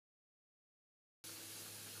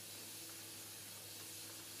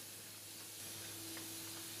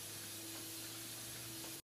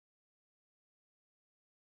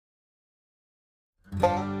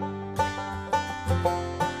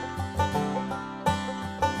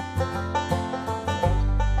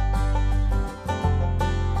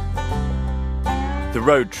The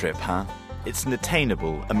road trip, huh? It's an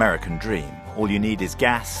attainable American dream. All you need is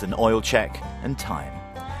gas, an oil check, and time.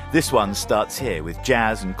 This one starts here with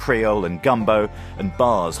jazz and Creole and gumbo and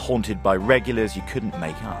bars haunted by regulars you couldn't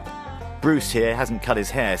make up. Bruce here hasn't cut his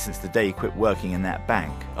hair since the day he quit working in that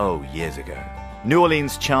bank, years ago. New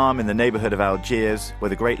Orleans charm in the neighbourhood of Algiers, where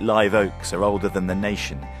the great live oaks are older than the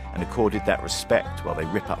nation and accorded that respect while they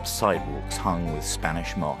rip up sidewalks hung with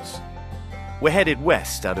Spanish moss. We're headed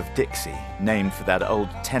west out of Dixie, named for that old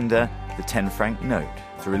tender, the 10-franc note,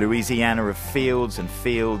 through a Louisiana of fields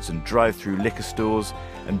and drive-through liquor stores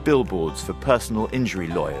and billboards for personal injury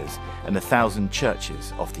lawyers and 1,000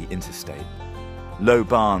 churches off the interstate. Low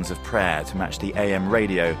barns of prayer to match the AM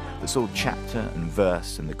radio that's all chapter and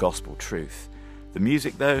verse and the gospel truth. The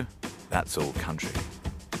music, though, that's all country.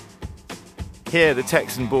 Here, the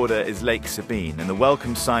Texan border is Lake Sabine, and the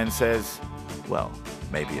welcome sign says, well,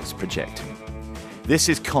 maybe it's projecting. This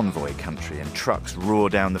is convoy country, and trucks roar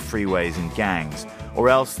down the freeways in gangs, or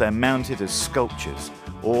else they're mounted as sculptures,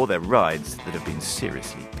 or they're rides that have been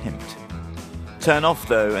seriously pimped. Turn off,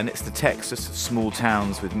 though, and it's the Texas of small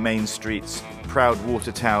towns with main streets, proud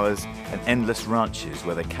water towers, and endless ranches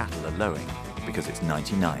where the cattle are lowing, because it's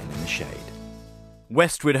 99 in the shade.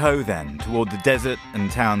 Westward ho, then, toward the desert and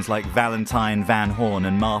towns like Valentine, Van Horn,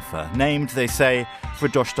 and Marfa, named, they say, for a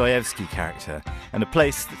Dostoevsky character, and a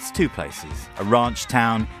place that's two places, a ranch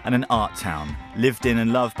town and an art town, lived in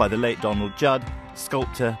and loved by the late Donald Judd,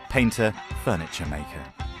 sculptor, painter, furniture maker.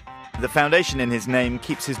 The foundation in his name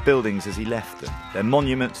keeps his buildings as he left them. They're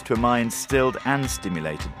monuments to a mind stilled and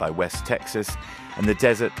stimulated by West Texas and the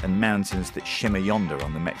desert and mountains that shimmer yonder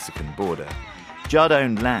on the Mexican border. Judd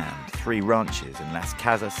owned land, 3 ranches, and Las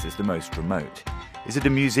Casas is the most remote. Is it a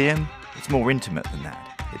museum? It's more intimate than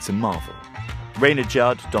that. It's a marvel. Raina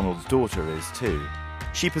Judd, Donald's daughter, is too.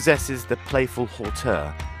 She possesses the playful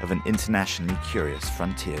hauteur of an internationally curious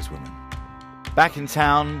frontierswoman. Back in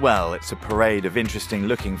town, well, it's a parade of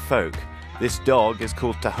interesting-looking folk. This dog is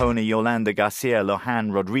called Tahona Yolanda Garcia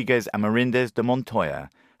Lohan Rodriguez Amarindez de Montoya.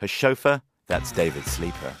 Her chauffeur, that's David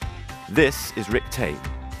Sleeper. This is Rick Tate.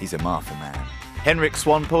 He's a Marfa man. Henrik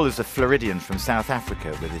Swanpool is a Floridian from South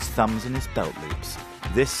Africa with his thumbs in his belt loops.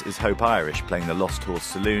 This is Hope Irish playing the Lost Horse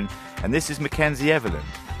Saloon, and this is Mackenzie Everland,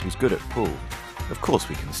 who's good at pool. Of course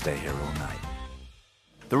we can stay here all night.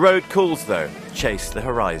 The road calls, though. Chase the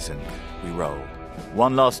horizon. We roll.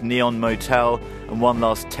 One last neon motel and one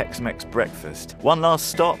last Tex-Mex breakfast. One last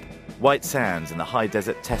stop, White Sands and the high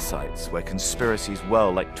desert test sites where conspiracies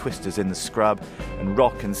whirl like twisters in the scrub and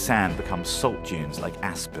rock and sand become salt dunes like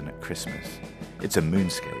aspen at Christmas. It's a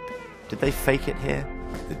moonscape. Did they fake it here?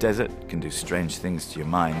 The desert can do strange things to your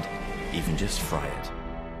mind, even just fry it.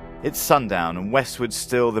 It's sundown, and westward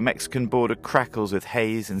still the Mexican border crackles with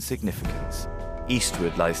haze and significance.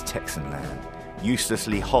 Eastward lies Texan land,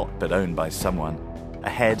 uselessly hot but owned by someone.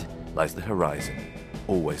 Ahead lies the horizon,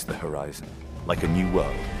 always the horizon, like a new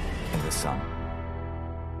world in the sun.